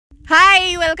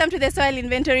Hi, welcome to the Soil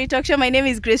Inventory Talk Show. My name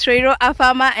is Grace Roiro, a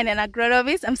farmer and an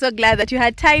agronomist. I'm so glad that you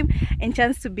had time and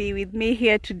chance to be with me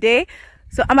here today.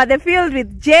 So I'm at the field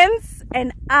with James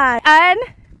and Anne. Hi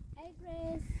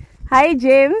Grace. Hi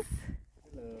James.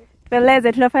 Hello.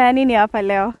 Peleze, tunafanya nini hapa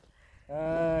leo?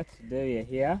 Today we are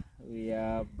here. We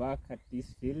are back at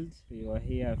this field. We were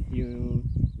here a few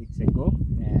weeks ago,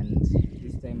 and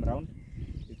this time round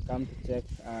we've come to check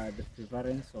the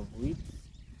prevalence of weeds,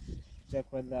 check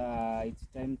whether it's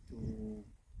time to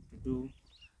do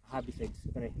herbicide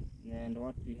spray. And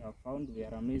what we have found, we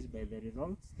are amazed by the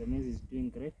results. The maize is doing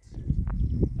great.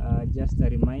 Just a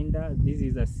reminder, this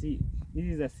is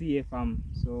a CA farm,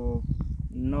 so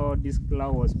no disc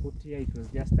plow was put here. It was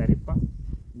just a ripper.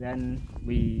 Then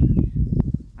we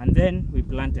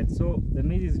planted. So the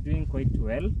maize is doing quite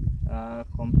well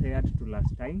compared to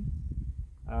last time.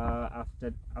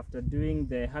 After doing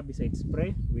the herbicide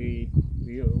spray, we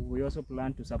also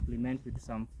plan to supplement with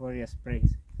some foliar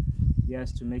sprays,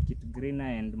 just to make it greener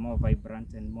and more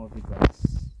vibrant and more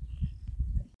vigorous.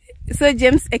 So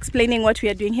James explaining what we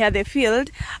are doing here at the field,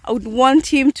 I would want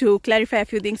him to clarify a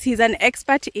few things. He's an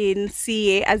expert in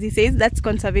CA, as he says, that's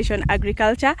conservation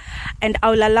agriculture, and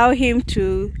I'll allow him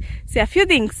to say a few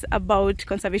things about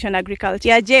conservation agriculture.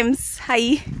 Yeah, James,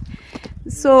 hi.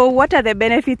 So what are the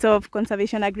benefits of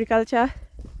conservation agriculture?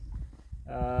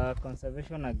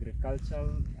 Conservation agriculture,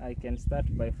 I can start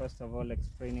by first of all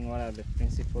explaining what are the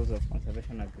principles of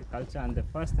conservation agriculture, and the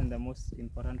first and the most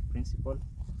important principle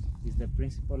is the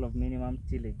principle of minimum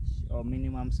tillage or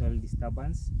minimum soil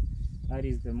disturbance. That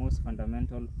is the most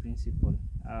fundamental principle.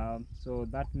 So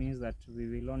that means that we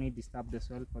will only disturb the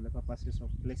soil for the purposes of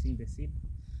placing the seed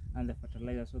and the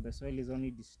fertilizer. So the soil is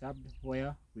only disturbed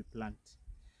where we plant.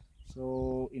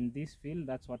 So in this field,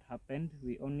 that's what happened.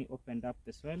 We only opened up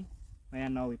the soil where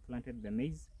now we planted the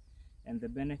maize, and the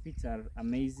benefits are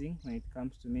amazing when it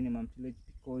comes to minimum tillage,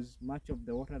 because much of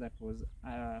the water that was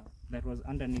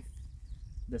underneath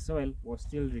the soil was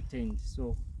still retained.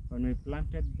 So when we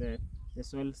planted, the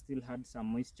soil still had some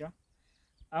moisture.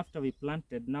 After we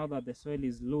planted, now that the soil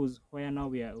is loose where now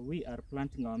we are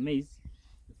planting our maize,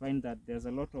 we find that there's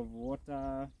a lot of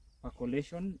water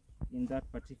percolation in that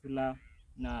particular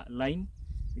line,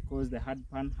 because the hard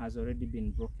pan has already been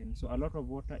broken. So a lot of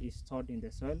water is stored in the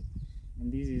soil,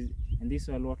 and this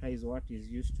soil water is what is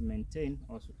used to maintain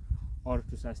or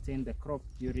to sustain the crop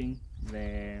during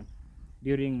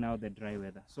now the dry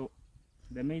weather. So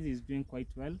the maize is doing quite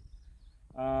well.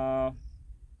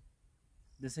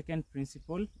 The second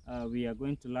principle we are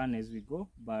going to learn as we go,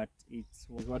 but it's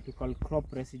what we call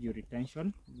crop residue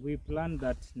retention. We plan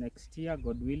that next year,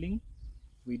 God willing,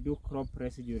 we do crop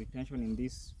residue retention in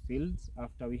these fields.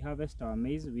 After we harvest our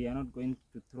maize, we are not going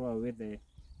to throw away the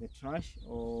trash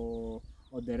or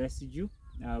the residue.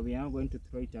 We are not going to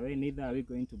throw it away, neither are we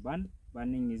going to burn.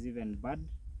 Burning is even bad,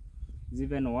 is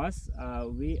even worse.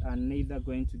 We are neither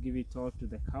going to give it all to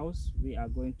the cows. We are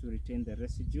going to retain the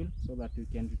residue so that we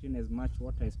can retain as much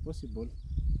water as possible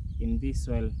in this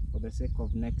soil for the sake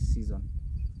of next season.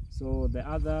 So the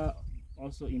other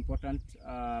also important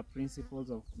principle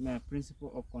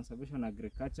of conservation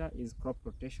agriculture is crop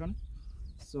rotation.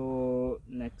 So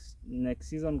next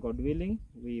season, God willing,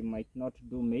 we might not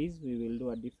do maize. We will do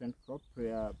a different crop,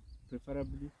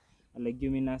 preferably a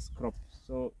leguminous crop.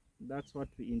 So that's what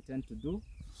we intend to do,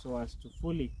 so as to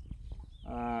fully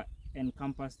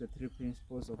encompass the three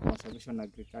principles of conservation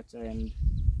agriculture. And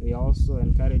we are also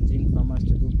encouraging farmers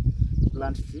to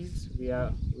plant trees. We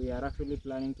are actually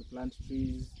planning to plant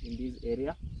trees in this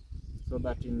area, so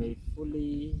that we may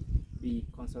fully be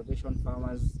conservation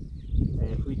farmers,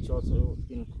 which also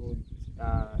includes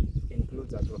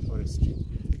agroforestry.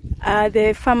 Are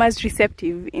the farmers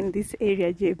receptive in this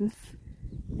area, James?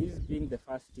 This being the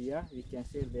first year, we can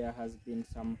say there has been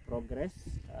some progress.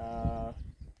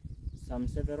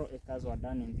 Several acres were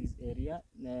done in this area,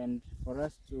 and for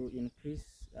us to increase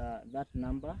that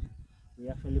number, we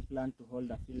actually plan to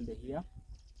hold a field here.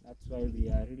 That's why we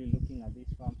are really looking at this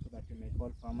farm, so that we may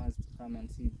call farmers to come and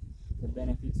see the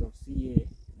benefits of CA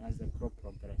as the crop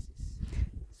progresses.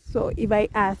 So if I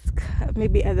ask,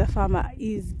 maybe as a farmer,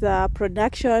 is the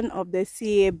production of the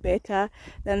CA better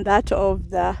than that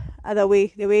of the other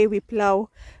way, the way we plow,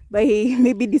 by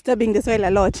maybe disturbing the soil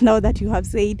a lot? Now that you have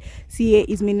said CA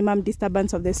is minimum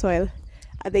disturbance of the soil,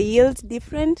 are the yields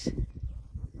different?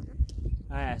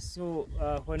 So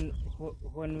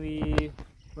when we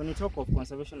talk of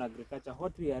conservation agriculture,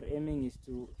 what we are aiming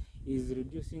is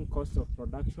reducing cost of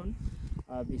production,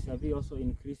 vis-a-vis also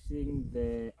increasing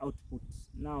the output.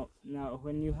 Now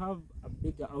when you have a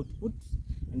bigger output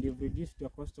and you've reduced your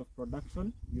cost of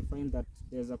production, you find that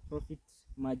there's a profit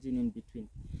margin in between.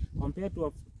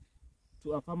 compared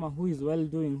to a farmer who is well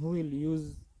doing, who will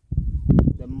use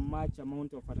the much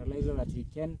amount of fertilizer that he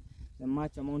can, the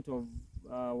much amount of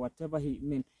whatever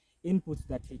inputs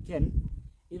that he can,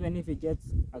 even if he gets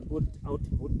a good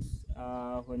output,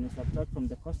 when you subtract from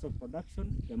the cost of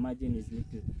production, the margin is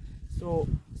little. So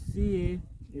CA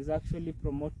is actually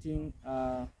promoting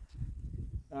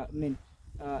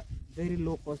very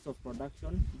low cost of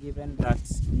production, given that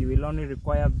you will only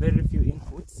require very few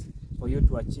inputs for you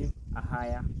to achieve a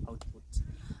higher output.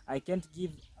 I can't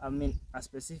give a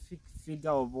specific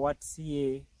figure of what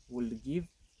CA will give,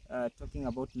 talking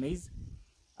about maize,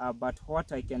 but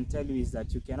what I can tell you is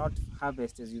that you cannot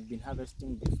harvest as you've been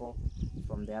harvesting before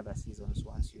from the other seasons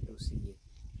once you do CA.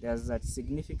 There's a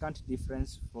significant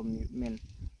difference from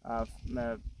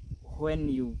when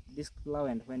you disc plow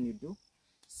and when you do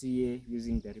CA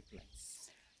using the replants.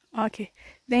 Okay,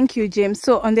 thank you, James.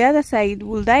 So on the other side,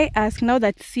 would I ask, now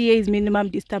that CA is minimum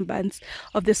disturbance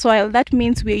of the soil, that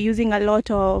means we're using a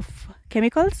lot of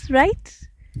chemicals, right?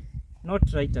 Not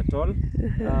right at all.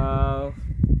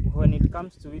 When it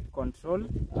comes to weed control,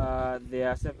 there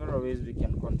are several ways we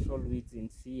can control weeds in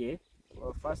CA.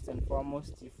 First and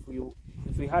foremost, if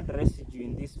we had residue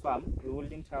in this farm, we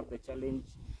wouldn't have the challenge.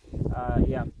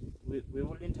 We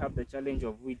wouldn't have the challenge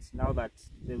of weeds, now that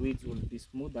the weeds will be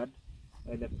smoothed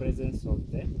by the presence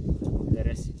of the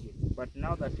residue. But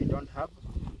now that we don't have,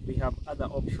 we have other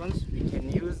options. We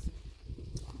can use,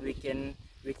 we can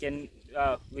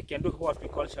do what we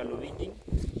call shallow weeding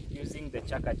using the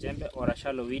chaka jembe or a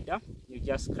shallow weeder. You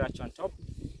just scratch on top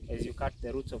as you cut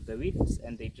the roots of the weeds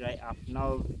and they dry up.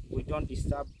 Now we don't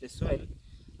disturb the soil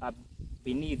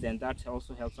beneath, and that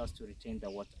also helps us to retain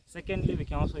the water. Secondly, we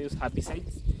can also use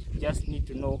herbicides. You just need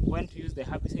to know when to use the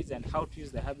herbicides and how to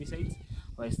use the herbicides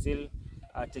while still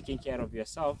taking care of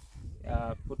yourself,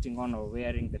 putting on or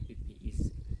wearing the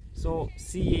PPEs. So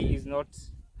CA is not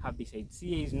herbicide.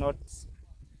 CA is not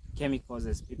chemicals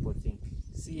as people think.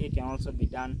 CA can also be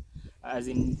done as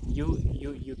in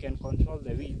you can control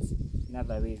the weeds in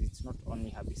other ways. It's not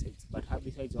only herbicides, but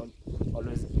herbicides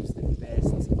always gives the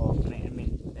best, or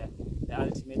the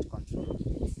ultimate control.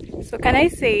 So can I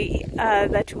say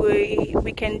that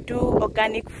we can do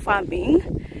organic farming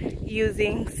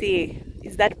using CA?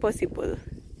 Is that possible?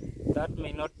 That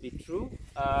may not be true.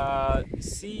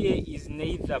 CA is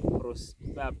neither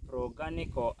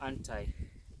pro-organic or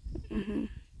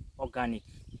anti-organic.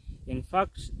 In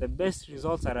fact, the best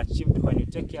results are achieved when you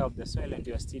take care of the soil and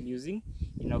you are still using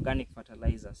inorganic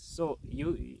fertilizers. So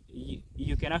you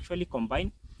can actually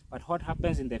combine, but what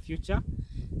happens in the future,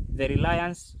 the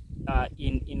reliance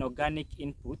in inorganic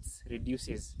inputs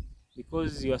reduces,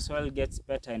 because your soil gets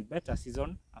better and better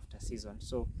season after season.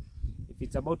 So if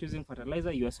it's about using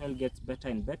fertilizer, your soil gets better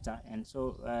and better, and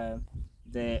so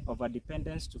the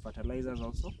overdependence to fertilizers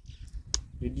also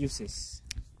reduces.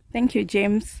 Thank you,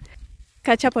 James.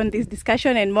 Catch up on this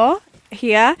discussion and more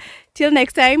here. Till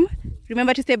next time,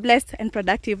 remember to stay blessed and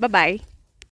productive. Bye-bye.